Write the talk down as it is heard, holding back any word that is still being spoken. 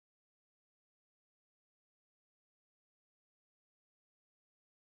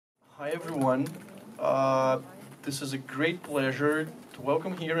Hi everyone. This is a great pleasure to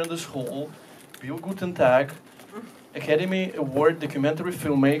welcome here in this hall Bill Guttentag, Academy Award documentary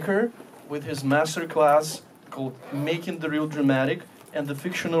filmmaker, with his masterclass called Making the Real Dramatic and the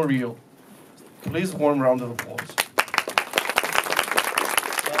Fictional Real. Please warm round of applause.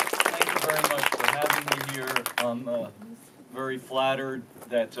 Thank you very much for having me here. I'm very flattered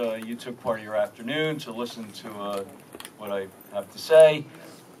that you took part of your afternoon to listen to what I have to say.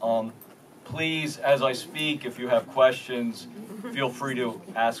 Please, as I speak, if you have questions, feel free to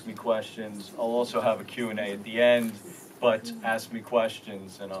ask me questions. I'll also have a Q&A at the end, but ask me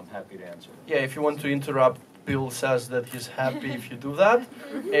questions and I'm happy to answer. Yeah, if you want to interrupt, Bill says that he's happy if you do that.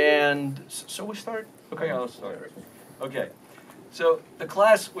 And so we start? Okay, I'll start. Okay, so the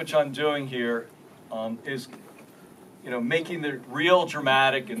class which I'm doing here is, making the real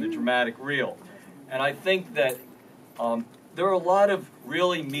dramatic and the dramatic real. And I think that there are a lot of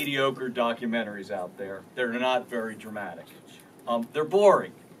really mediocre documentaries out there that are not very dramatic. They're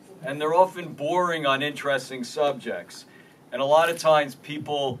boring, and they're often boring on interesting subjects. And a lot of times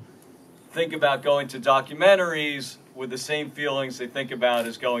people think about going to documentaries with the same feelings they think about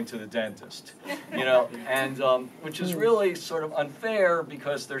as going to the dentist, and which is really sort of unfair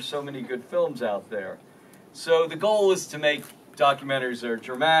because there's so many good films out there. So the goal is to make documentaries that are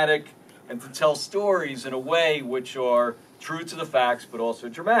dramatic and to tell stories in a way which are true to the facts, but also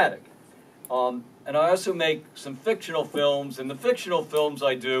dramatic. And I also make some fictional films, and the fictional films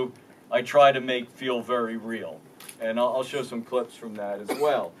I do, I try to make feel very real. And I'll show some clips from that as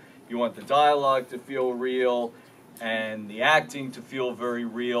well. You want the dialogue to feel real, and the acting to feel very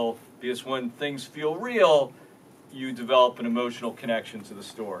real, because when things feel real, you develop an emotional connection to the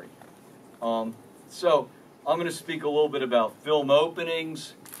story. So I'm going to speak a little bit about film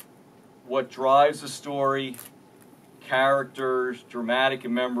openings, what drives a story, characters, dramatic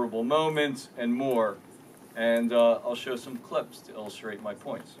and memorable moments, and more. And I'll show some clips to illustrate my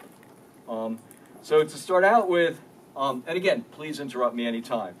points. So to start out with, and again, please interrupt me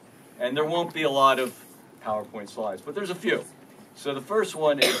anytime. And there won't be a lot of PowerPoint slides, but there's a few. So the first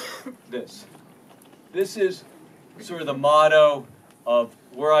one is this. This is sort of the motto of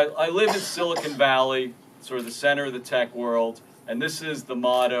where I live in Silicon Valley, sort of the center of the tech world, and this is the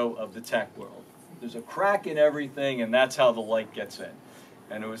motto of the tech world. There's a crack in everything, and that's how the light gets in.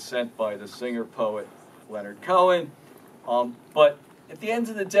 And it was sent by the singer-poet Leonard Cohen. But at the end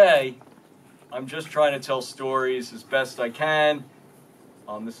of the day, I'm just trying to tell stories as best I can.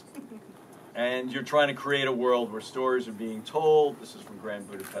 And you're trying to create a world where stories are being told. This is from Grand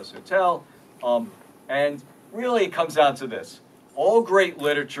Budapest Hotel. And really it comes down to this. All great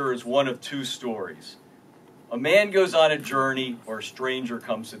literature is one of two stories. A man goes on a journey, or a stranger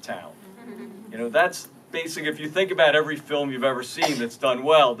comes to town. That's basic. If you think about every film you've ever seen that's done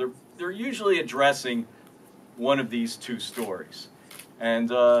well, they're usually addressing one of these two stories. And,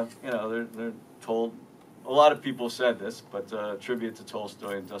 they're told, a lot of people said this, but tribute to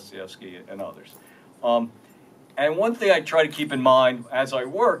Tolstoy and Dostoevsky and others. And one thing I try to keep in mind as I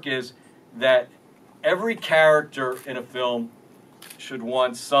work is that every character in a film should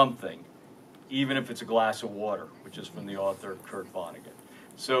want something, even if it's a glass of water, which is from the author Kurt Vonnegut.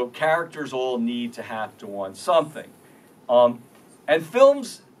 So characters all need to have to want something. And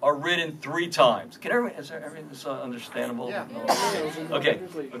films are written 3 times. Is everything understandable? Yeah. Okay.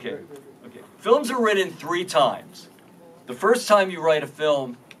 Films are written 3 times. The first time you write a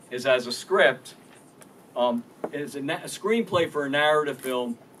film is as a script. It's a screenplay for a narrative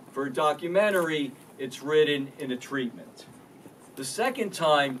film. For a documentary, it's written in a treatment. The second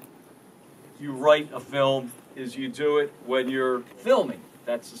time you write a film is you do it when you're filming.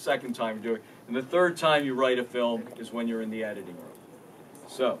 That's the second time you do it. And the third time you write a film is when you're in the editing room.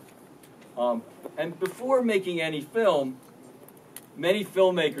 So, and before making any film, many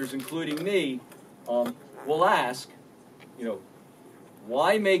filmmakers, including me, will ask,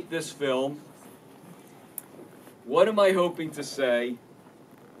 why make this film? What am I hoping to say?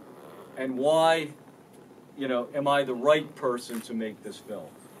 And why, am I the right person to make this film?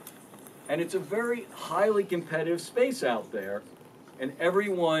 And it's a very highly competitive space out there. And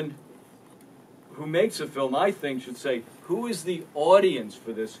everyone who makes a film, I think, should say, who is the audience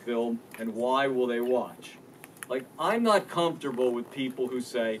for this film and why will they watch? Like, I'm not comfortable with people who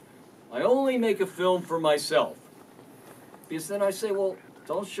say, I only make a film for myself. Because then I say, well,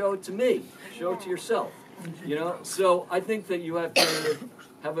 don't show it to me. Show it to yourself. So I think that you have to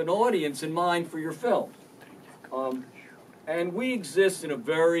have an audience in mind for your film. And we exist in a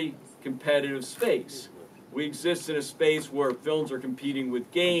very competitive space. We exist in a space where films are competing with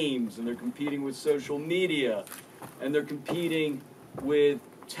games, and they're competing with social media, and they're competing with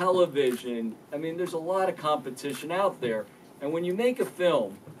television. I mean, there's a lot of competition out there. And when you make a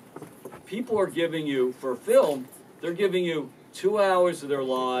film, people are giving you, for a film, they're giving you 2 hours of their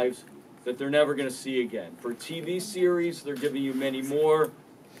lives that they're never going to see again. For a TV series, they're giving you many more.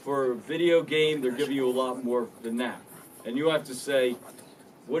 For a video game, they're giving you a lot more than that. And you have to say,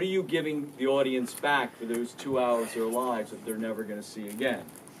 what are you giving the audience back for those 2 hours of their lives that they're never going to see again?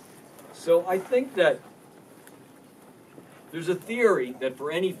 So I think that there's a theory that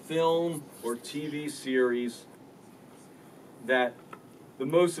for any film or TV series, that the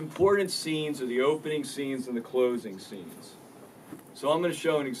most important scenes are the opening scenes and the closing scenes. So I'm going to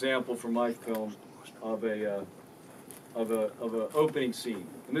show an example from my film of a opening scene,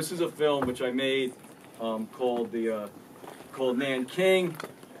 and this is a film which I made called Nanking,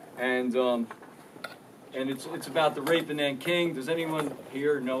 and it's about the rape in Nanking. Does anyone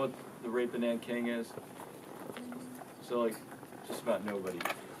here know what the rape in Nanking is? So like just about nobody.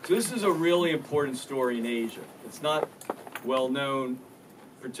 So this is a really important story in Asia. It's not well known,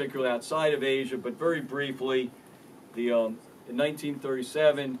 particularly outside of Asia, but very briefly, in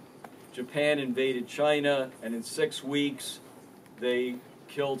 1937, Japan invaded China, and in 6 weeks, they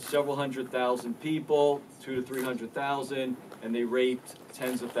killed several 100,000 people, 200,000 to 300,000, and they raped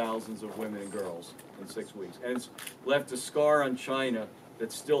tens of thousands of women and girls in 6 weeks. And it's left a scar on China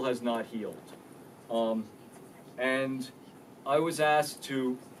that still has not healed. And I was asked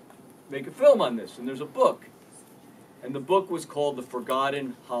to make a film on this, and there's a book. And the book was called The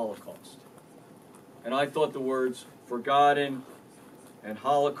Forgotten Holocaust. And I thought the words forgotten and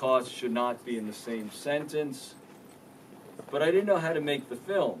Holocaust should not be in the same sentence, but I didn't know how to make the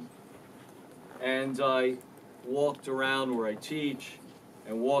film. And I walked around where I teach,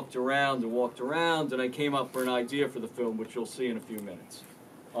 and walked around, and I came up with an idea for the film, which you'll see in a few minutes.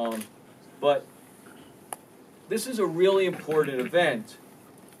 But this is a really important event,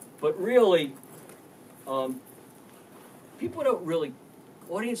 but really, people don't really,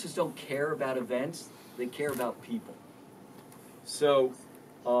 audiences don't care about events, they care about people. So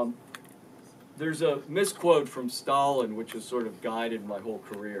there's a misquote from Stalin which has sort of guided my whole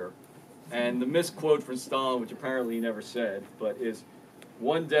career. And the misquote from Stalin, which apparently he never said, but is,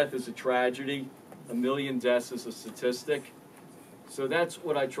 one death is a tragedy, a million deaths is a statistic. So that's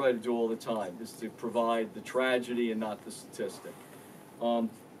what I try to do all the time, is to provide the tragedy and not the statistic.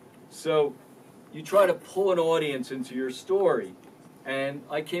 So you try to pull an audience into your story. And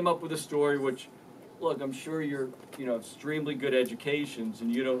I came up with a story which, look, I'm sure you're, extremely good educations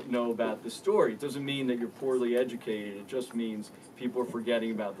and you don't know about the story. It doesn't mean that you're poorly educated. It just means people are forgetting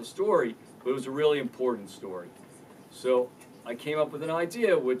about the story. But it was a really important story. So I came up with an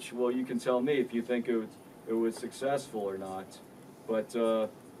idea which, well, you can tell me if you think it was successful or not. But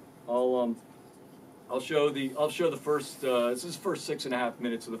I'll show the first, this is the first 6.5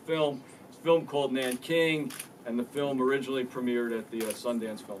 minutes of the film. It's a film called Nanking, and the film originally premiered at the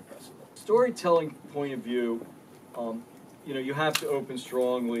Sundance Film Festival. Storytelling point of view, you have to open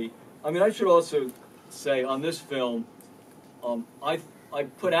strongly. I mean, I should also say on this film, I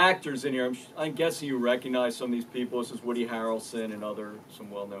put actors in here. I'm guessing you recognize some of these people. This is Woody Harrelson and some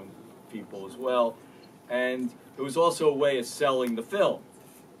well-known people as well. And it was also a way of selling the film.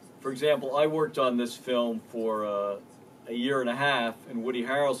 For example, I worked on this film for a year and a half, and Woody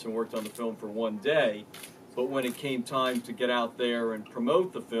Harrelson worked on the film for 1 day. But when it came time to get out there and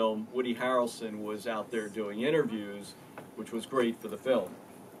promote the film, Woody Harrelson was out there doing interviews, which was great for the film.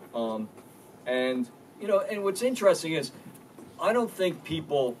 And what's interesting is, I don't think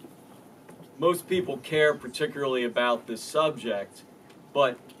most people care particularly about this subject,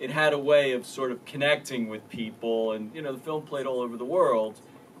 but it had a way of sort of connecting with people, and the film played all over the world,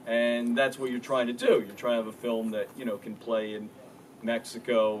 and that's what you're trying to do. You're trying to have a film that can play in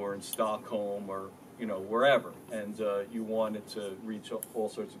Mexico or in Stockholm or wherever, and you want it to reach all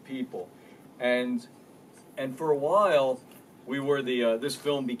sorts of people, and for a while we were this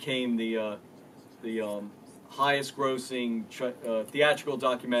film became the highest grossing theatrical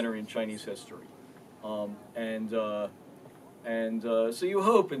documentary in Chinese history, so you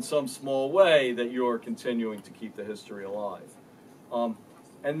hope in some small way that you're continuing to keep the history alive,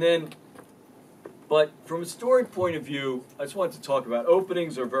 but from a story point of view, I just wanted to talk about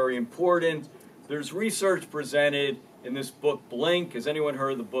openings are very important. There's research presented in this book, Blink. Has anyone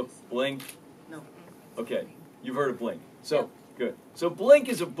heard of the book, Blink? No. Okay, you've heard of Blink. So, good. So Blink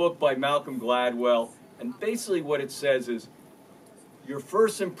is a book by Malcolm Gladwell, and basically what it says is your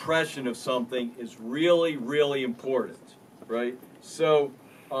first impression of something is really, really important, right? So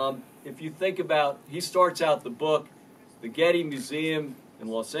if you think about, he starts out the book, the Getty Museum in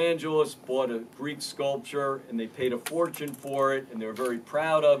Los Angeles bought a Greek sculpture, and they paid a fortune for it, and they were very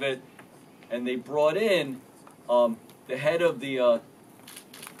proud of it. And they brought in the head of the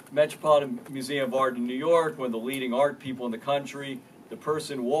Metropolitan Museum of Art in New York, one of the leading art people in the country. The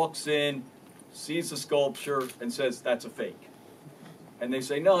person walks in, sees the sculpture, and says, "That's a fake." And they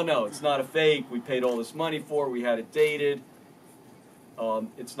say, "No, no, it's not a fake. We paid all this money for it. We had it dated.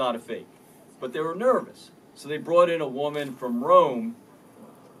 It's not a fake." But they were nervous. So they brought in a woman from Rome,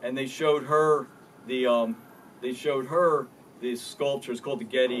 and they showed her the sculpture. It's called the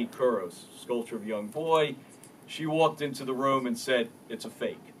Getty Kuros, sculpture of a young boy. She walked into the room and said, "It's a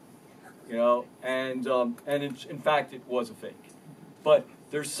fake," you know, and in fact it was a fake. But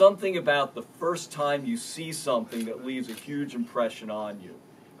there's something about the first time you see something that leaves a huge impression on you.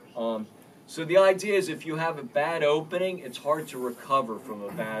 So the idea is, if you have a bad opening, it's hard to recover from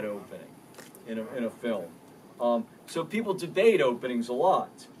a bad opening in a film. So people debate openings a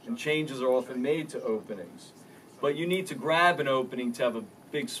lot, and changes are often made to openings. But you need to grab an opening to have a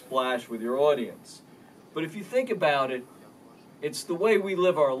big splash with your audience. But if you think about it, it's the way we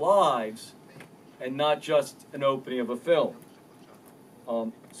live our lives, and not just an opening of a film.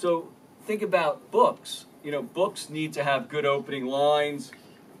 So think about books. You know, books need to have good opening lines.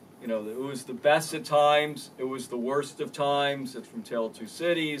 You know, it was the best at times, it was the worst of times. It's from Tale of Two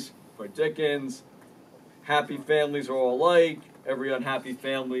Cities by Dickens. Happy families are all alike. Every unhappy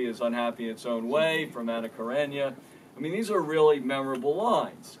family is unhappy in its own way, from Anna Karenina. I mean, these are really memorable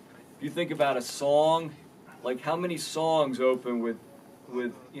lines. If you think about a song, like how many songs open with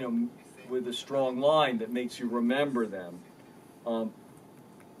a strong line that makes you remember them?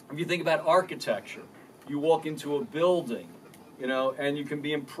 If you think about architecture, you walk into a building, you know, and you can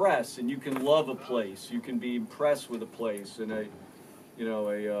be impressed, and you can love a place. You can be impressed with a place in a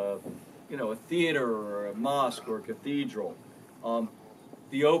theater or a mosque or a cathedral.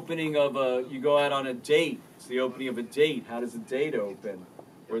 The opening of you go out on a date. It's the opening of a date. How does a date open?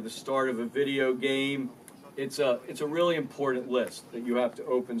 Or the start of a video game. It's a really important list that you have to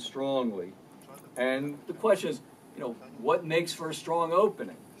open strongly. And the question is, you know, what makes for a strong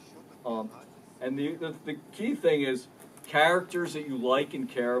opening? And the key thing is characters that you like and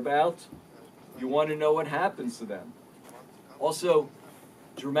care about. You want to know what happens to them. Also,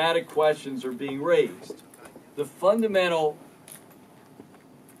 dramatic questions are being raised. The fundamental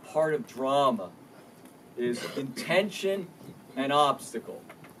part of drama is intention and obstacle.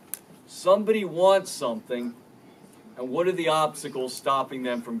 Somebody wants something, and what are the obstacles stopping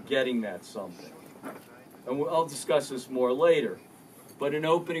them from getting that something? And I'll discuss this more later. But an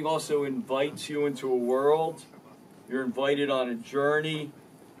opening also invites you into a world. You're invited on a journey.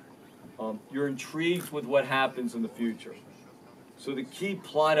 You're intrigued with what happens in the future. So the key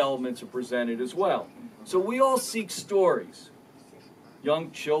plot elements are presented as well. So we all seek stories. Young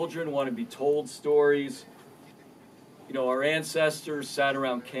children want to be told stories. You know, our ancestors sat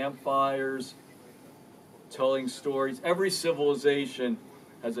around campfires telling stories. Every civilization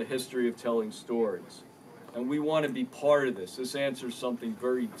has a history of telling stories. And we want to be part of this. This answers something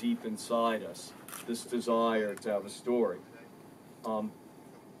very deep inside us, this desire to have a story.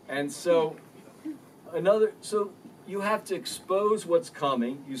 And so you have to expose what's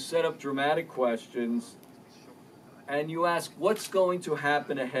coming. You set up dramatic questions, and you ask, what's going to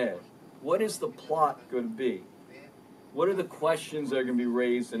happen ahead? What is the plot going to be? What are the questions that are going to be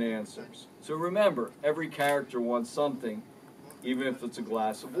raised and answers? So remember, every character wants something, even if it's a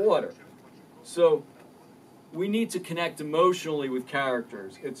glass of water. So we need to connect emotionally with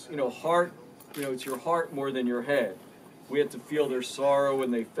characters. It's, it's your heart more than your head. We have to feel their sorrow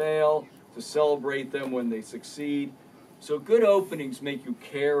when they fail, to celebrate them when they succeed. So good openings make you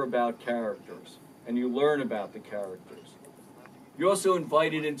care about characters, and you learn about the characters. You're also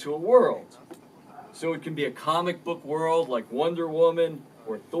invited into a world. So it can be a comic book world like Wonder Woman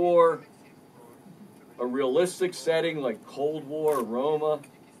or Thor, a realistic setting like Cold War or Roma,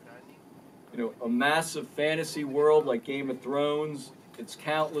 a massive fantasy world like Game of Thrones. It's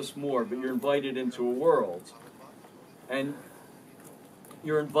countless more, but you're invited into a world. And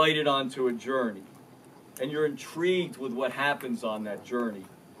you're invited onto a journey. And you're intrigued with what happens on that journey.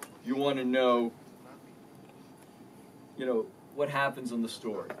 You want to know, what happens in the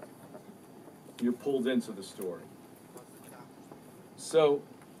story. You're pulled into the story. So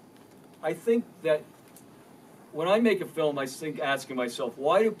I think that when I make a film, I think asking myself,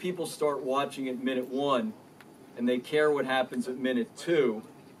 why do people start watching at minute 1 and they care what happens at minute 2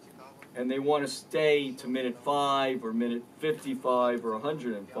 and they want to stay to minute 5 or minute 55 or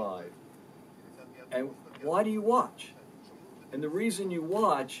 105? And why do you watch? And the reason you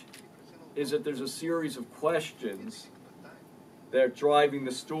watch is that there's a series of questions that are driving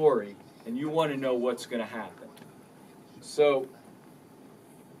the story, and you want to know what's going to happen. So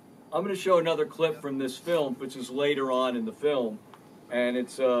I'm going to show another clip from this film, which is later on in the film, and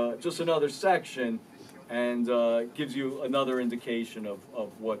it's just another section, and gives you another indication of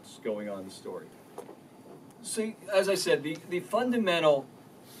what's going on in the story. See, as I said, the fundamental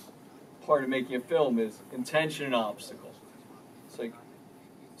part of making a film is intention and obstacle. It's like,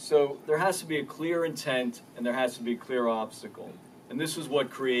 so there has to be a clear intent and there has to be a clear obstacle. And this is what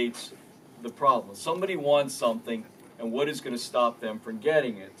creates the problem. Somebody wants something, and what is going to stop them from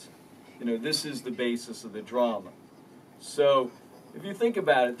getting it? You know, this is the basis of the drama. So if you think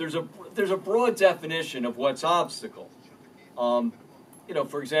about it, there's a broad definition of what's obstacle. You know,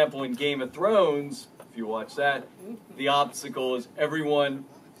 for example, in Game of Thrones, if you watch that, the obstacle is everyone,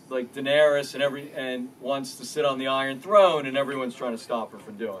 like Daenerys, and wants to sit on the Iron Throne, and everyone's trying to stop her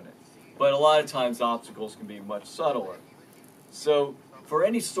from doing it. But a lot of times, obstacles can be much subtler. So for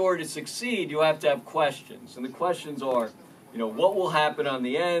any story to succeed, you have to have questions, and the questions are, you know, what will happen on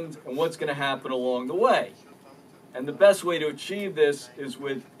the end, and what's going to happen along the way. And the best way to achieve this is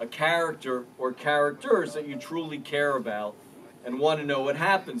with a character or characters that you truly care about and want to know what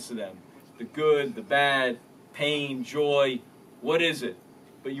happens to them. The good, the bad, pain, joy, what is it?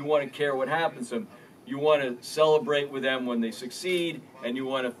 But you want to care what happens to them. You want to celebrate with them when they succeed, and you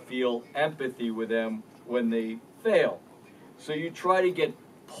want to feel empathy with them when they fail. So you try to get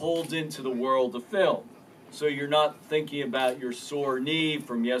pulled into the world of film. So you're not thinking about your sore knee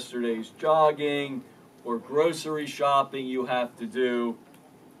from yesterday's jogging or grocery shopping you have to do,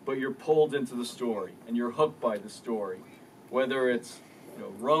 but you're pulled into the story, and you're hooked by the story. Whether it's, you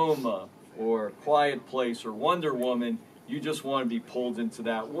know, Roma or Quiet Place or Wonder Woman, you just want to be pulled into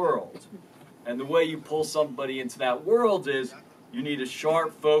that world. And the way you pull somebody into that world is you need a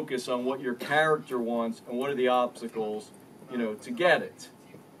sharp focus on what your character wants and what are the obstacles, you know, to get it.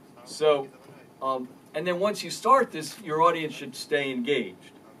 So, and then once you start this, your audience should stay engaged.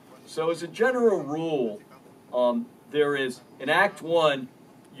 So as a general rule, there is, in Act 1,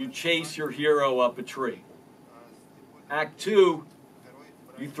 you chase your hero up a tree. Act 2,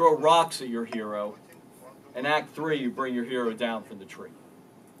 you throw rocks at your hero. And Act 3, you bring your hero down from the tree.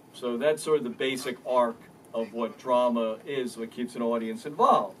 So that's sort of the basic arc of what drama is, what keeps an audience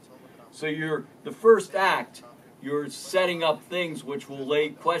involved. So the first act, you're setting up things which will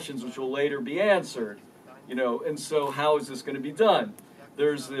questions which will later be answered. You know, and so how is this going to be done?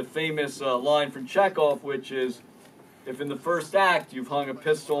 There's the famous line from Chekhov, which is, if in the first act you've hung a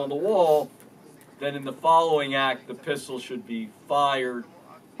pistol on the wall, then in the following act the pistol should be fired.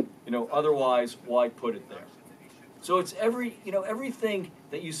 You know, otherwise, why put it there? So it's everything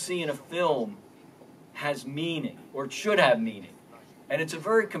that you see in a film has meaning, or it should have meaning. And it's a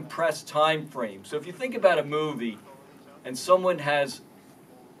very compressed time frame. So if you think about a movie and someone has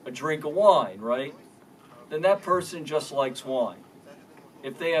a drink of wine, right? Then that person just likes wine.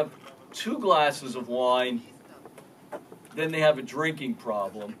 If they have 2 glasses of wine, then they have a drinking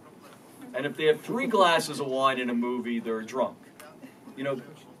problem. And if they have 3 glasses of wine in a movie, they're drunk. You know,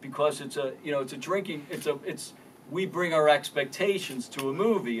 because it's a drinking, we bring our expectations to a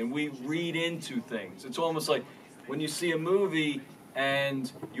movie and we read into things. It's almost like when you see a movie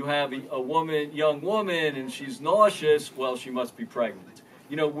and you have a young woman and she's nauseous, well, she must be pregnant.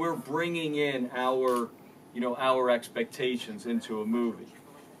 You know, we're bringing in our expectations into a movie.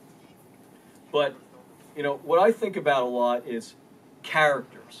 But, you know, what I think about a lot is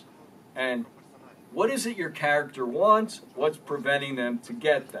characters. And what is it your character wants? What's preventing them to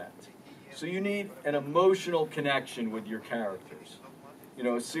get that? So you need an emotional connection with your characters. You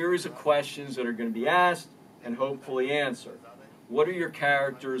know, a series of questions that are going to be asked and hopefully answered. What are your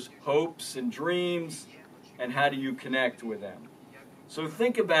characters' hopes and dreams, and how do you connect with them? So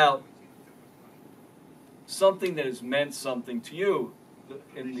think about something that has meant something to you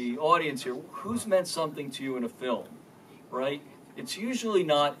in the audience here. Who's meant something to you in a film, right? It's usually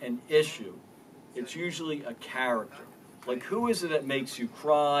not an issue. It's usually a character. Like, who is it that makes you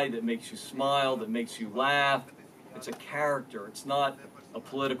cry, that makes you smile, that makes you laugh? It's a character. It's not a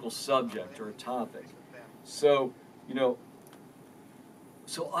political subject or a topic. So, you know,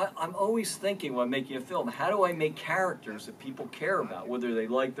 I'm always thinking when I'm making a film, how do I make characters that people care about, whether they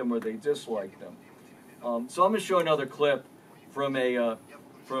like them or they dislike them? So I'm going to show another clip from a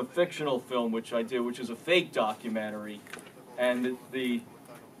fictional film which I did, which is a fake documentary. And the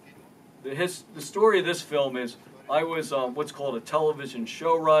story of this film is, I was what's called a television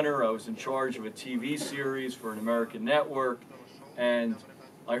showrunner. I was in charge of a TV series for an American network, and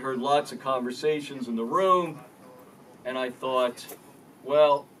I heard lots of conversations in the room, and I thought,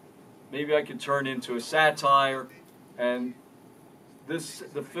 well, maybe I could turn into a satire, and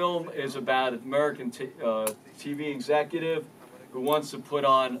the film is about an American TV executive who wants to put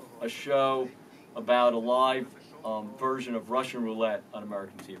on a show about a live version of Russian roulette on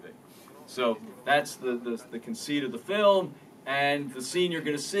American TV. So that's the conceit of the film, and the scene you're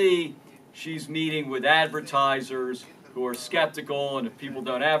going to see, she's meeting with advertisers who are skeptical, and if people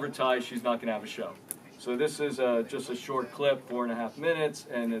don't advertise, she's not going to have a show. So this is just a short clip, 4.5 minutes,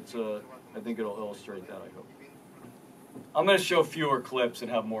 and it's I think it'll illustrate that, I hope. I'm going to show fewer clips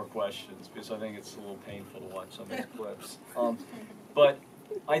and have more questions, because I think it's a little painful to watch some of these clips. But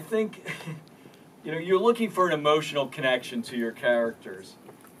I think, you know, you're looking for an emotional connection to your characters.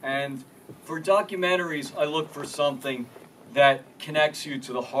 And for documentaries, I look for something that connects you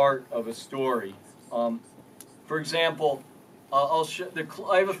to the heart of a story. For example,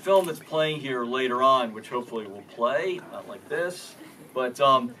 I have a film that's playing here later on, which hopefully will play, not like this, but,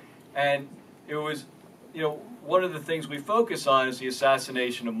 and it was, you know, one of the things we focus on is the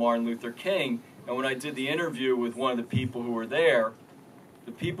assassination of Martin Luther King, and when I did the interview with one of the people who were there,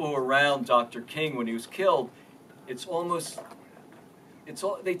 the people who were around Dr. King when he was killed, they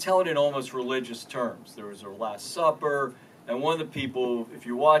tell it in almost religious terms. There was a Last Supper, and one of the people, if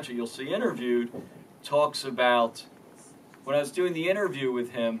you watch it, you'll see interviewed, talks about, when I was doing the interview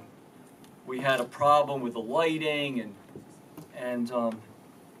with him, we had a problem with the lighting, and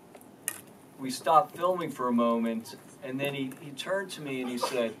we stopped filming for a moment, and then he turned to me and he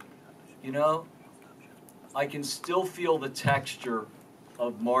said, you know, I can still feel the texture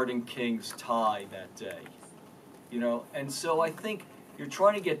of Martin King's tie that day. You know, and so I think you're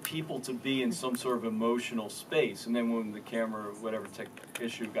trying to get people to be in some sort of emotional space, and then when the camera or whatever tech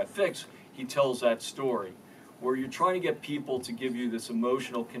issue got fixed, he tells that story, where you're trying to get people to give you this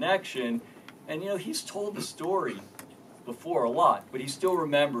emotional connection, and you know, he's told the story before a lot, but he still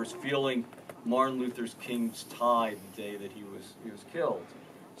remembers feeling Martin Luther King's tie the day that he was killed.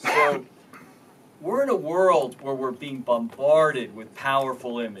 So we're in a world where we're being bombarded with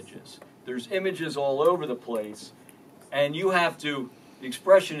powerful images. There's images all over the place, and you have to, the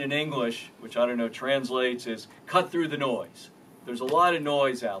expression in English, which I don't know translates, is cut through the noise. There's a lot of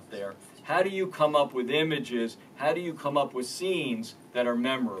noise out there. How do you come up with images? How do you come up with scenes that are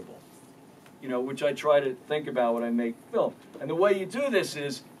memorable? You know, which I try to think about when I make film. And the way you do this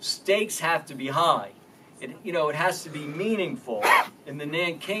is stakes have to be high. You know, it has to be meaningful. In the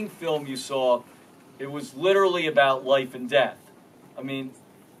Nanking film you saw, it was literally about life and death. I mean,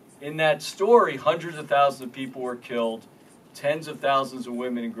 in that story, hundreds of thousands of people were killed, tens of thousands of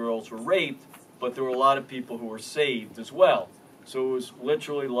women and girls were raped, but there were a lot of people who were saved as well. So it was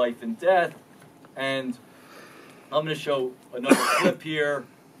literally life and death. And I'm going to show another clip here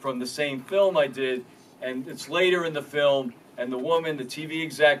from the same film I did, and it's later in the film, and the woman, the TV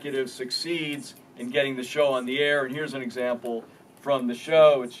executive, succeeds in getting the show on the air, and here's an example from the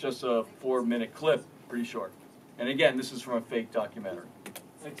show. It's just a 4-minute clip, pretty short. And again, this is from a fake documentary.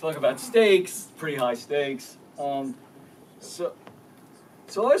 Let's talk about stakes, pretty high stakes. So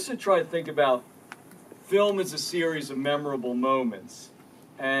I also try to think about film as a series of memorable moments,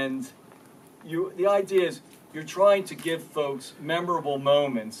 and the idea is you're trying to give folks memorable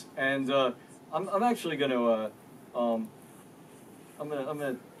moments, and I'm actually going to I'm going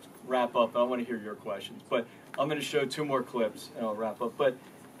to wrap up. I want to hear your questions, but I'm going to show 2 more clips and I'll wrap up. But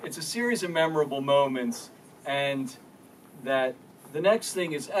it's a series of memorable moments, and that the next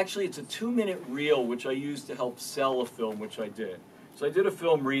thing is actually it's a 2-minute reel which I used to help sell a film, which I did. So I did a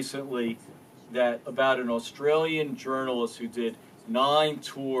film recently about an Australian journalist who did 9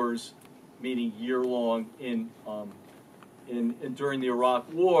 tours, meaning year-long, during the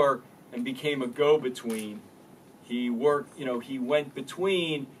Iraq War, and became a go-between. He worked, you know, he went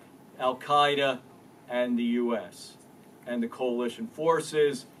between Al-Qaeda and the U.S. and the coalition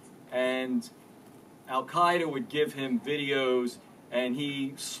forces, and Al-Qaeda would give him videos, and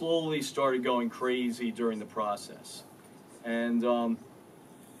he slowly started going crazy during the process. And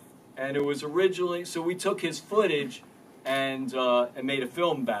it was originally, so we took his footage and made a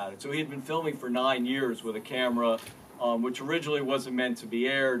film about it. So he had been filming for 9 years with a camera, which originally wasn't meant to be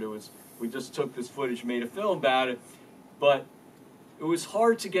aired. We just took this footage, made a film about it, but it was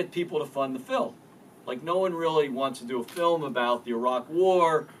hard to get people to fund the film. Like, no one really wants to do a film about the Iraq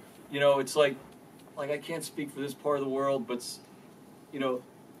War. You know, it's like I can't speak for this part of the world, but, you know,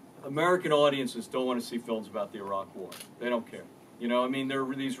 American audiences don't want to see films about the Iraq War. They don't care. You know, I mean, there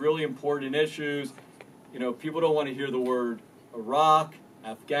are these really important issues. You know, people don't want to hear the word Iraq,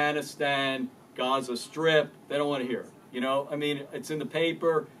 Afghanistan, Gaza Strip. They don't want to hear it. You know, I mean, it's in the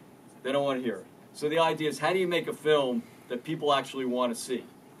paper. They don't want to hear it. So the idea is, how do you make a film that people actually want to see?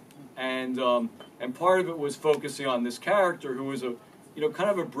 And part of it was focusing on this character who was kind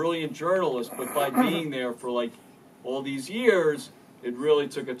of a brilliant journalist, but by being there for like all these years, it really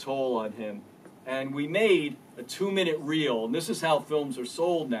took a toll on him. And we made a 2-minute reel, and this is how films are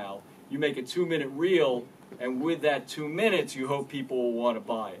sold now. You make a 2-minute reel, and with that 2 minutes, you hope people will want to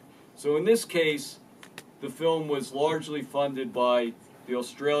buy it. So in this case, the film was largely funded by the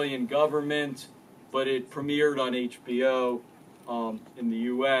Australian government, but it premiered on HBO in the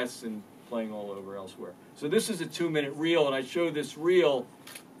US and playing all over elsewhere. So this is a 2-minute reel, and I show this reel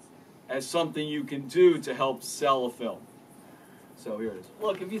as something you can do to help sell a film. So here it is.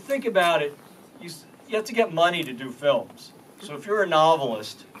 Look, if you think about it, you have to get money to do films. So if you're a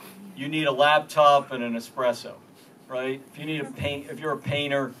novelist, you need a laptop and an espresso, right? If you're a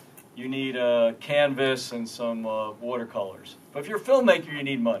painter, you need a canvas and some watercolors. But if you're a filmmaker, you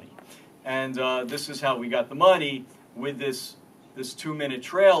need money. And this is how we got the money with this 2-minute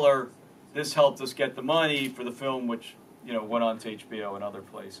trailer. This helped us get the money for the film, which went on to HBO and other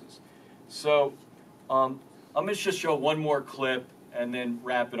places. So I'm going to just show one more clip and then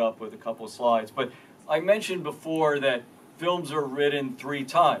wrap it up with a couple of slides. But I mentioned before that films are written 3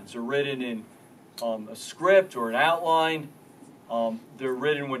 times. They're written in a script or an outline. They're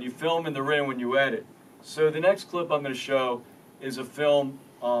written when you film, and they're written when you edit. So the next clip I'm going to show is a film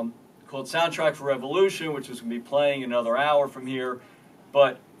called Soundtrack for Revolution, which is going to be playing another hour from here.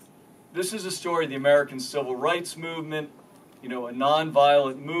 But this is a story of the American Civil Rights Movement, a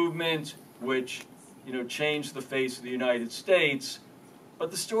nonviolent movement which changed the face of the United States.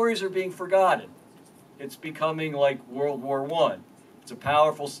 But the stories are being forgotten. It's becoming like World War I. It's a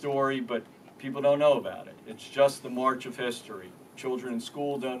powerful story, but people don't know about it. It's just the march of history. Children in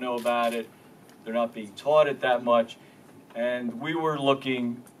school don't know about it. They're not being taught it that much. And we were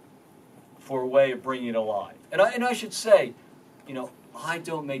looking for a way of bringing it alive. And I should say, I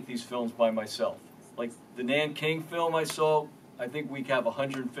don't make these films by myself. Like the Nanking film I saw, I think we have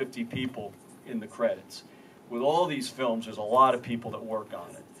 150 people in the credits. With all these films, there's a lot of people that work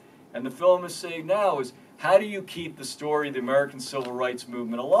on it. And the film is saying now is, how do you keep the story of the American Civil Rights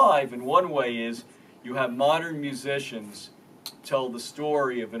Movement alive? And one way is you have modern musicians tell the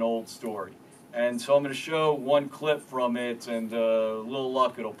story of an old story. And so I'm going to show one clip from it, and little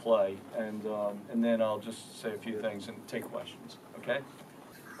luck it'll play. And then I'll just say a few things and take questions. Okay?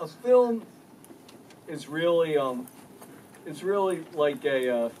 A film is really, it's really like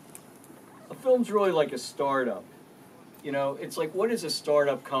a film's really like a startup. It's like, what is a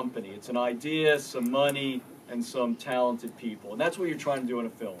startup company? It's an idea, some money, and some talented people. And that's what you're trying to do in a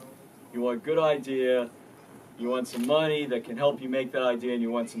film. You want a good idea, you want some money that can help you make that idea, and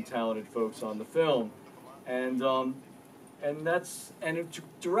you want some talented folks on the film. And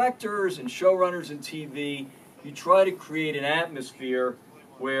directors and showrunners in TV, you try to create an atmosphere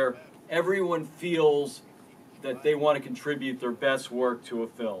where everyone feels that they want to contribute their best work to a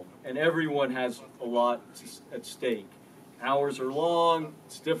film. And everyone has a lot at stake. Hours are long,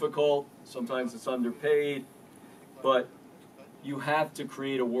 it's difficult, sometimes it's underpaid, but you have to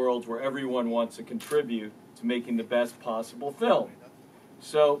create a world where everyone wants to contribute to making the best possible film.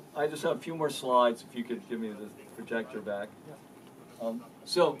 So I just have a few more slides, if you could give me the projector back.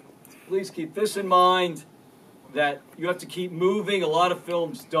 So please keep this in mind, that you have to keep moving. A lot of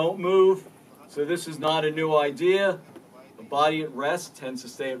films don't move, so this is not a new idea. A body at rest tends to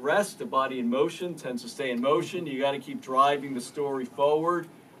stay at rest. A body in motion tends to stay in motion. You got to keep driving the story forward.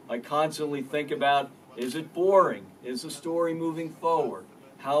 I constantly think about, is it boring? Is the story moving forward?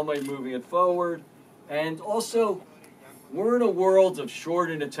 How am I moving it forward? And also, we're in a world of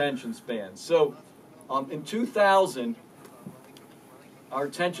shortened attention spans. So in 2000, our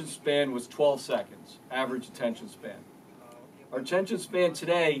attention span was 12 seconds, average attention span. Our attention span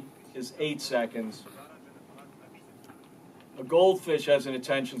today is 8 seconds. A goldfish has an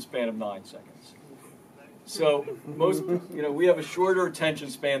attention span of 9 seconds. So we have a shorter attention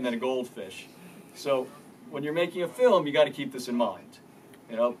span than a goldfish. So when you're making a film, you got to keep this in mind.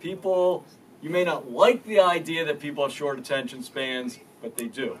 People, you may not like the idea that people have short attention spans, but they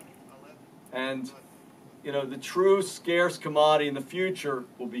do. And the true scarce commodity in the future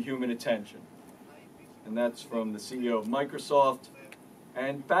will be human attention. And that's from the CEO of Microsoft.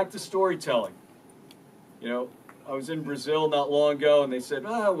 And back to storytelling. I was in Brazil not long ago, and they said,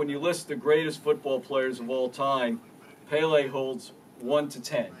 when you list the greatest football players of all time, Pele holds 1 to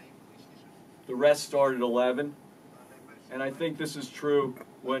 10. The rest start at 11. And I think this is true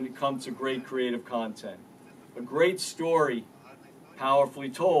when it comes to great creative content. A great story, powerfully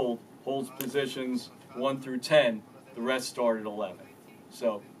told, holds positions 1 through 10. The rest start at 11.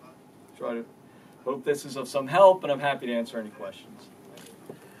 So, hope this is of some help, and I'm happy to answer any questions.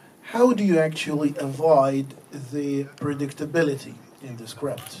 How do you actually avoid the predictability? in the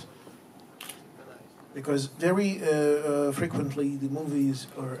script. Because very frequently the movies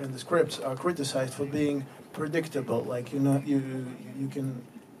and the scripts are criticized for being predictable. Like you can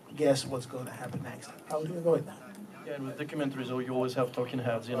guess what's going to happen next. How do you avoid that? Yeah, and with documentaries, you always have talking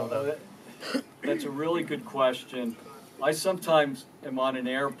heads. You know that. That's a really good question. I sometimes am on an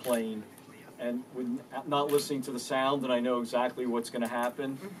airplane and when not listening to the sound, and I know exactly what's going to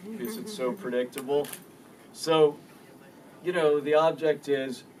happen because it's so predictable. So, the object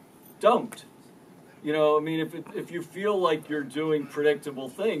is don't. I mean, if you feel like you're doing predictable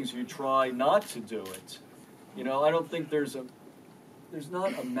things, you try not to do it. I don't think there's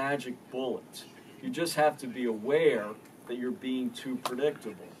not a magic bullet. You just have to be aware that you're being too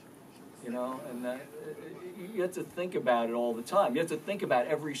predictable. And that you have to think about it all the time. You have to think about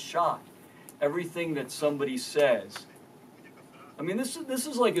every shot, everything that somebody says. I mean, this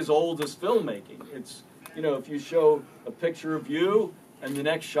is like as old as filmmaking. It's if you show a picture of you and the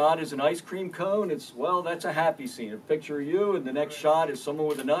next shot is an ice cream cone, that's a happy scene. A picture of you and the next shot is someone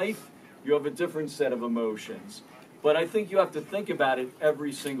with a knife, you have a different set of emotions. But I think you have to think about it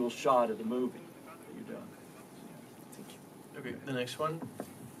every single shot of the movie that you've done. Okay, the next one.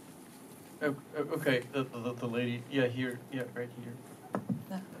 Oh, okay, the lady, here, right here.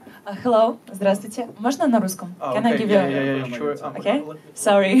 Hello, здравствуйте. Можно на русском? Can I Okay, give yeah, you? sure. Okay,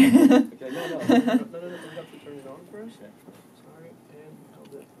 sorry. Okay, no, we have to turn it on first. Sorry, and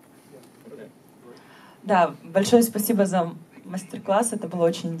hold it. Yeah, okay. Да, большое спасибо за мастер-класс, это было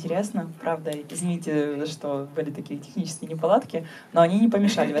очень интересно. Правда, извините, что были такие технические неполадки, но они не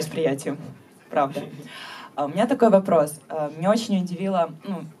помешали восприятию. Правда. У меня такой вопрос. Меня очень удивило,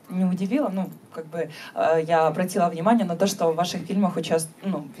 не удивило, я обратила внимание на то, что в ваших фильмах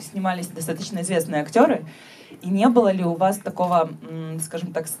снимались достаточно известные актеры, и не было ли у вас такого,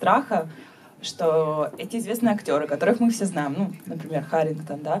 скажем так, страха, что эти известные актеры, которых мы все знаем, например,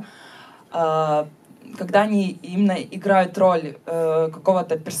 Харрингтон, да, когда они именно играют роль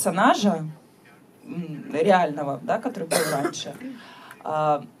какого-то персонажа реального, да, который был раньше,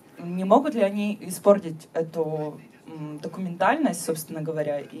 не могут ли они испортить эту документальность, собственно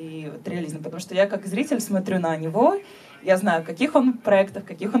говоря, и реализм? Потому что я как зритель смотрю на него, я знаю, в каких он проектах, в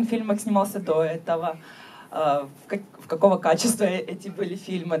каких он фильмах снимался до этого, в какого качества эти были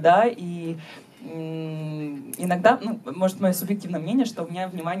фильмы, да, и иногда, может, мое субъективное мнение, что у меня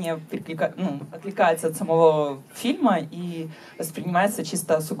внимание отвлекается от самого фильма и воспринимается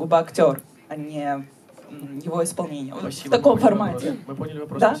чисто сугубо актер, а не его исполнение. Спасибо, в таком формате. Мы поняли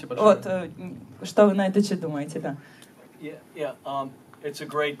вопрос. Да? Спасибо большое. Что вы на это думаете, да? It's a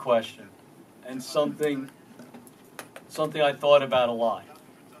great question, and something I thought about a lot.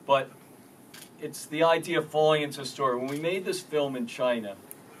 But it's the idea of falling into a story. When we made this film in China,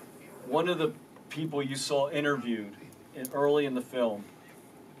 one of the people you saw interviewed early in the film,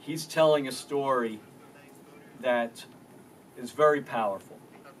 he's telling a story that is very powerful.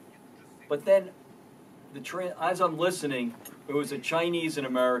 But then, as I'm listening, it was a Chinese and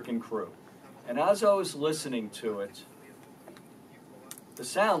American crew. And as I was listening to it, the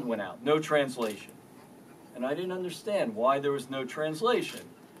sound went out, no translation. And I didn't understand why there was no translation.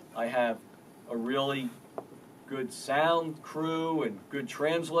 I have a really good sound crew and good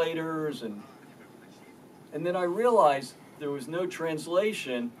translators, and then I realized there was no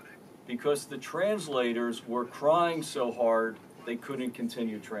translation because the translators were crying so hard they couldn't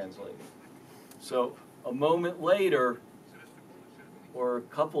continue translating. So a moment later, or a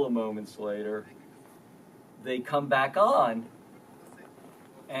couple of moments later, they come back on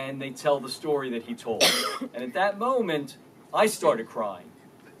and they tell the story that he told. And at that moment, I started crying,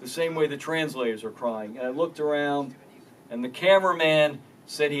 the same way the translators are crying. And I looked around, and the cameraman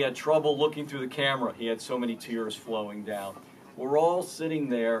said he had trouble looking through the camera. He had so many tears flowing down. We're all sitting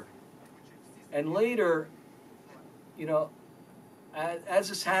there, and later, as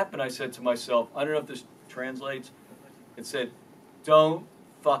this happened, I said to myself, I don't know if this translates, it said, don't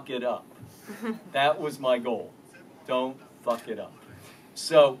fuck it up. That was my goal. Don't fuck it up.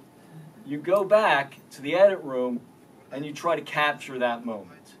 So you go back to the edit room and you try to capture that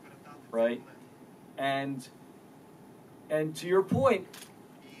moment, right? And to your point,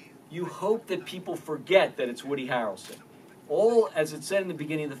 you hope that people forget that it's Woody Harrelson. All, as it said in the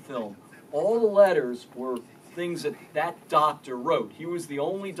beginning of the film, all the letters were things that doctor wrote. He was the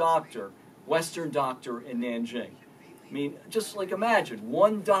only doctor, Western doctor in Nanjing. I mean, just like imagine,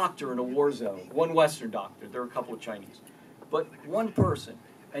 one doctor in a war zone, one Western doctor, there are a couple of Chinese, but one person,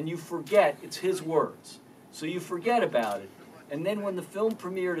 and you forget it's his words. So you forget about it. And then when the film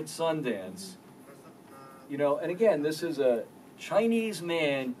premiered at Sundance, and again, this is a Chinese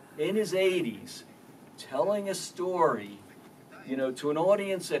man in his 80s telling a story you know, to an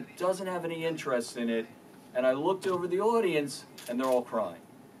audience that doesn't have any interest in it, and I looked over the audience, and they're all crying.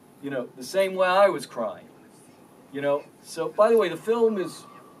 You know, the same way I was crying. You know, so, by the way, the film is,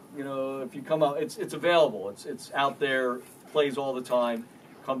 you know, if you come out, it's available. It's out there, plays all the time.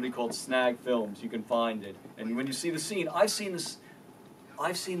 A company called Snag Films, you can find it. And when you see the scene, I've seen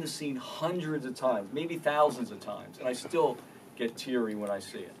the scene hundreds of times, maybe thousands of times, and I still get teary when I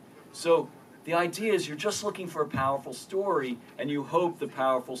see it. So the idea is you're just looking for a powerful story, and you hope the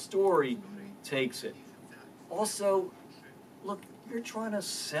powerful story takes it. Also, look, you're trying to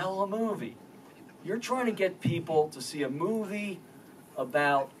sell a movie. You're trying to get people to see a movie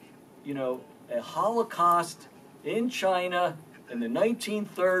about, you know, a Holocaust in China in the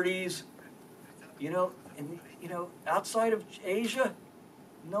 1930s, you know, and, you know, outside of Asia,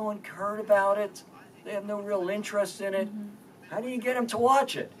 no one heard about it. They have no real interest in it. How do you get them to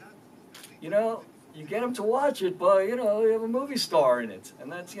watch it? You know, you get them to watch it by, you know, you have a movie star in it.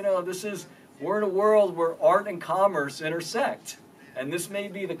 And that's, you know, we're in a world where art and commerce intersect. And this may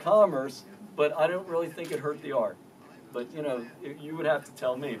be the commerce, but I don't really think it hurt the art. But, you know, you would have to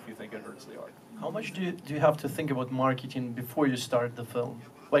tell me if you think it hurts the art. How much do you have to think about marketing before you start the film?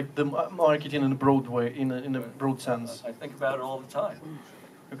 Like the marketing in a broad way, in a broad sense. I think about it all the time.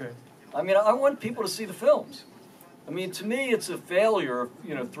 Okay. I mean, I want people to see the films. I mean, to me, it's a failure if,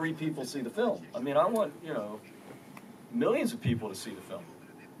 you know, 3 people see the film. I mean, I want, you know, millions of people to see the film.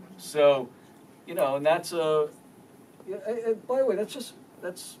 So, you know, and that's by the way,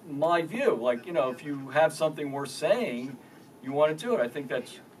 that's my view. Like, you know, if you have something worth saying, you want to do it. I think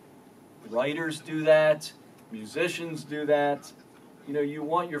that's, writers do that, musicians do that. You know, you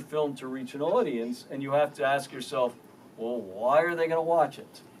want your film to reach an audience, and you have to ask yourself, well, why are they going to watch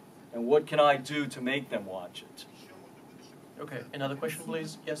it? And what can I do to make them watch it? Okay, another question,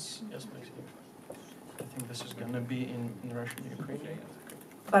 please. Yes, yes, please. I think this is going to be in Russian and Ukrainian.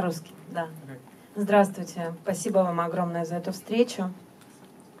 По-русски, да. Okay. Здравствуйте. Спасибо вам огромное за эту встречу.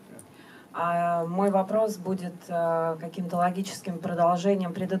 Мой вопрос будет каким-то логическим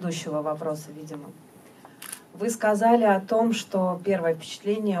продолжением предыдущего вопроса, видимо. Вы сказали о том, что первое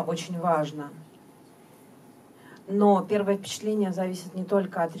впечатление очень важно. Но первое впечатление зависит не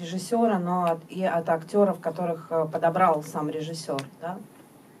только от режиссера, но и от актеров, которых подобрал сам режиссер. Да?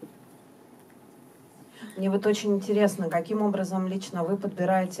 Мне вот очень интересно, каким образом лично вы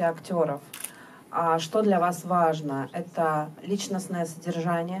подбираете актеров. А что для вас важно? Это личностное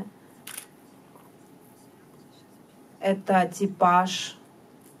содержание, это типаж,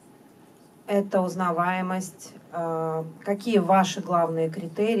 это узнаваемость. Какие ваши главные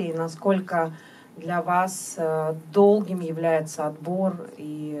критерии, насколько для вас долгим является отбор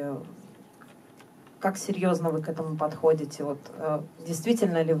и как серьезно вы к этому подходите? Вот,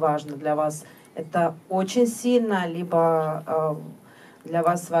 действительно ли важно для вас это очень сильно, либо для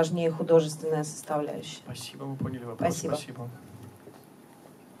вас важнее художественная составляющая? Спасибо, мы поняли вопрос. Спасибо. Спасибо.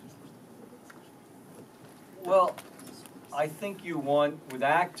 Well, I think with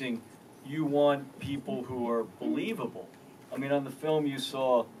acting, you want people who are believable. I mean, on the film you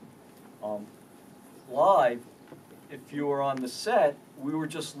saw live, if you were on the set, we were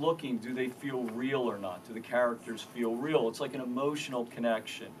just looking, do they feel real or not? Do the characters feel real? It's like an emotional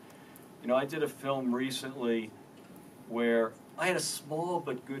connection. You know, I did a film recently where I had a small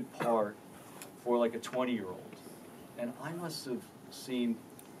but good part for like a 20-year-old. And I must have seen,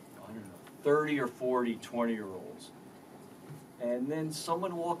 I don't know, 30 or 40 20-year-olds. And then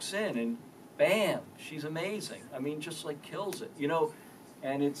someone walks in and bam, she's amazing. I mean, just like kills it, you know?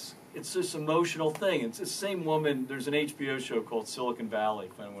 And it's this emotional thing. It's the same woman, there's an HBO show called Silicon Valley,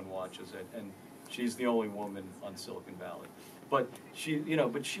 if anyone watches it, and she's the only woman on Silicon Valley. But she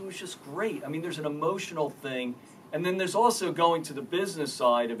was just great. I mean, there's an emotional thing. And then there's also going to the business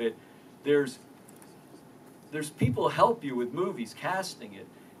side of it. There's people who help you with movies, casting it.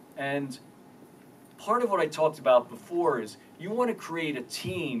 And part of what I talked about before is you want to create a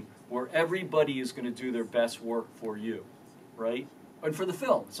team where everybody is going to do their best work for you, right? And for the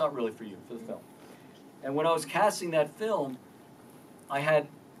film. It's not really for you, for the film. And when I was casting that film, I had,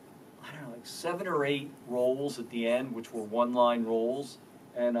 I don't know, like 7 or 8 roles at the end, which were one-line roles.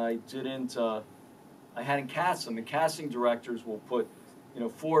 And I hadn't cast them. The casting directors will put,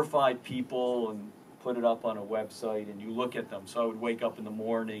 4 or 5 people and put it up on a website, and you look at them. So I would wake up in the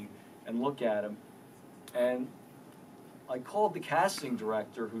morning and look at them. And I called the casting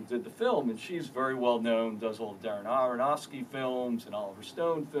director who did the film, and she's very well known, does all the Darren Aronofsky films and Oliver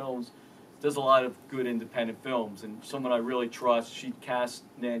Stone films, does a lot of good independent films, and someone I really trust. She cast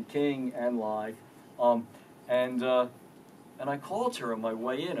Nanking and Live. And I called her on my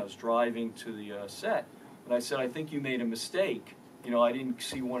way in. I was driving to the set, and And I said, I think you made a mistake. You know, I didn't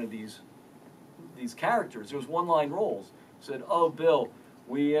see one of these characters. It was one-line roles. I said, oh, Bill,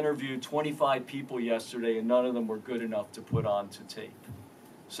 we interviewed 25 people yesterday and none of them were good enough to put onto tape.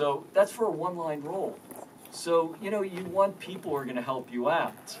 So that's for a one-line role. So, you know, you want people who are going to help you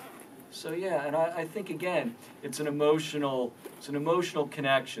out. So yeah, and I think again, it's an emotional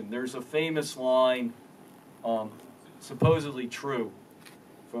connection. There's a famous line, supposedly true,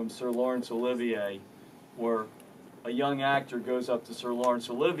 from Sir Laurence Olivier, where a young actor goes up to Sir Laurence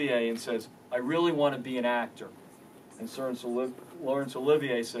Olivier and says, I really want to be an actor. And Sir Laurence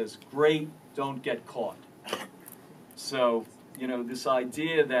Olivier says, great, don't get caught. So, you know, this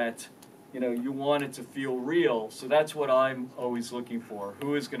idea that, you know, you want it to feel real. So that's what I'm always looking for.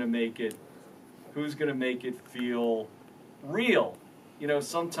 Who's going to make it feel real? You know,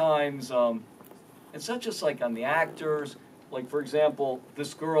 sometimes it's not just like on the actors. Like, for example,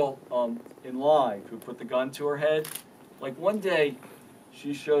 this girl in Live who put the gun to her head. Like, one day,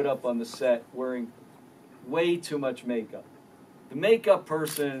 she showed up on the set wearing way too much makeup. The makeup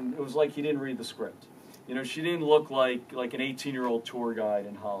person, it was like he didn't read the script. You know, she didn't look like an 18-year-old tour guide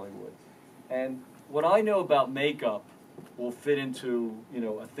in Hollywood. And what I know about makeup will fit into, you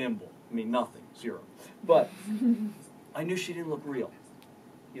know, a thimble. I mean, nothing, zero. But I knew she didn't look real,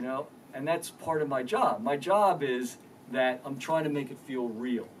 you know, and that's part of my job. My job is that I'm trying to make it feel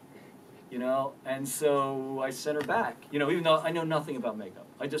real, you know, and so I sent her back, you know, even though I know nothing about makeup.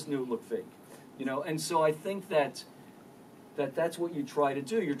 I just knew it looked fake, you know, and so I think that's what you try to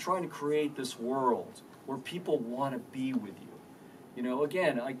do. You're trying to create this world where people want to be with you. You know,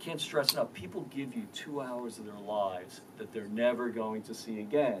 again, I can't stress enough, people give you 2 hours of their lives that they're never going to see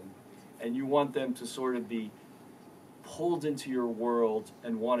again, and you want them to sort of be pulled into your world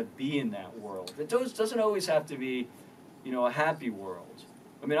and want to be in that world. It doesn't always have to be, you know, a happy world.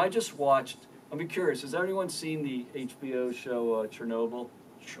 I mean, I just watched, I'm curious, has anyone seen the HBO show Chernobyl?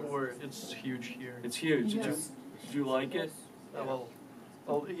 Sure, it's huge here. It's huge. Yes. Did you like it? Well,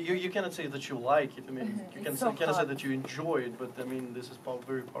 you cannot say that you like it. I mean, you cannot say that you enjoy it, but I mean, this is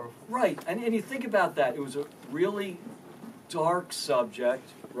very powerful. Right, and you think about that. It was a really dark subject,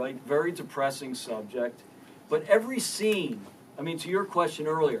 right? Very depressing subject. But every scene, I mean, to your question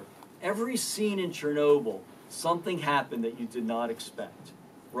earlier, every scene in Chernobyl, something happened that you did not expect,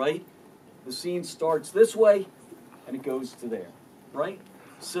 right? The scene starts this way, and it goes to there, right?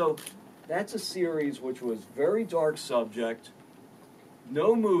 So that's a series which was very dark subject,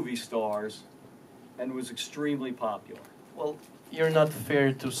 no movie stars, and was extremely popular. Well, you're not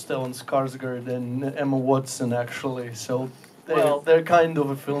fair to Stellan Skarsgård and Emma Watson, actually. So they're kind of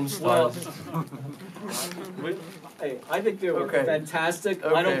a film star. Well, hey, I think they were fantastic.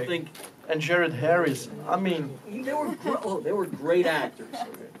 Okay. I don't think. And Jared Harris. I mean, they were great actors,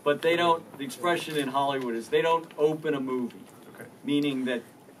 but they don't. The expression in Hollywood is they don't open a movie, meaning that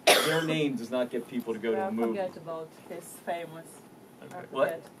their name does not get people to go to a movie. Forget about his famous.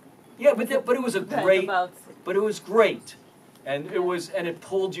 What? Yeah, but it was a great. But it was great, and it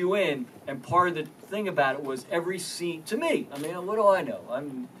pulled you in. And part of the thing about it was every scene. To me, I mean, what do I know?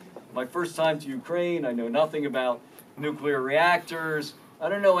 I'm my first time to Ukraine. I know nothing about nuclear reactors. I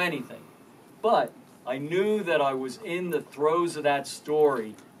don't know anything, but I knew that I was in the throes of that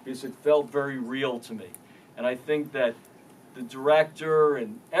story because it felt very real to me. And I think that the director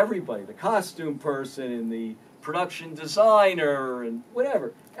and everybody, the costume person and the production designer and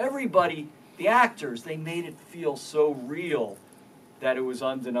whatever, everybody, the actors, they made it feel so real that it was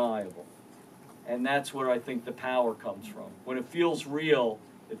undeniable. And that's where I think the power comes from. When it feels real,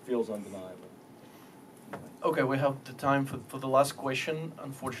 it feels undeniable. okay, we have the time for the last question,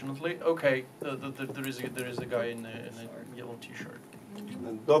 unfortunately. Okay, there is a guy in a yellow t-shirt.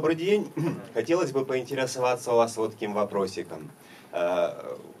 Добрый день. Хотелось бы поинтересоваться у вас вот таким вопросиком.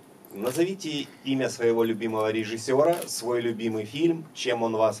 Назовите имя своего любимого режиссера, свой любимый фильм, чем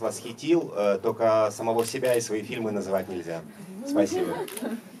он вас восхитил. Только самого себя и свои фильмы называть нельзя. Спасибо.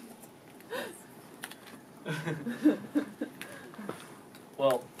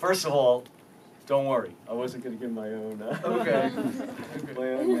 Well, first of all, don't worry. I wasn't going to give my own my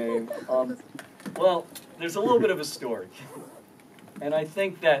own name. Well, there's a little bit of a story. And I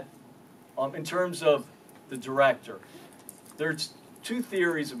think that in terms of the director, there's two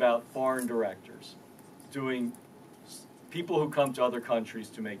theories about foreign directors doing people who come to other countries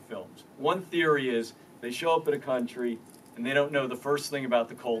to make films. One theory is they show up at a country and they don't know the first thing about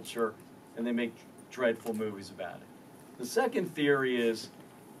the culture and they make dreadful movies about it. The second theory is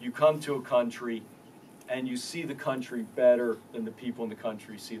you come to a country and you see the country better than the people in the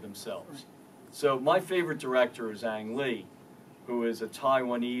country see themselves. So my favorite director is Ang Lee, who is a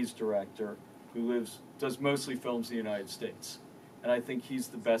Taiwanese director who lives does mostly films in the United States. And I think he's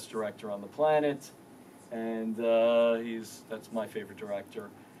the best director on the planet. And that's my favorite director.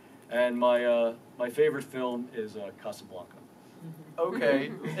 And my favorite film is Casablanca.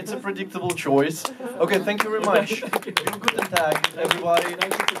 Okay, it's a predictable choice. Okay, thank you very much. Guten Tag, everybody.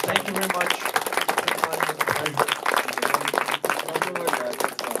 Thank you very much. Thank you.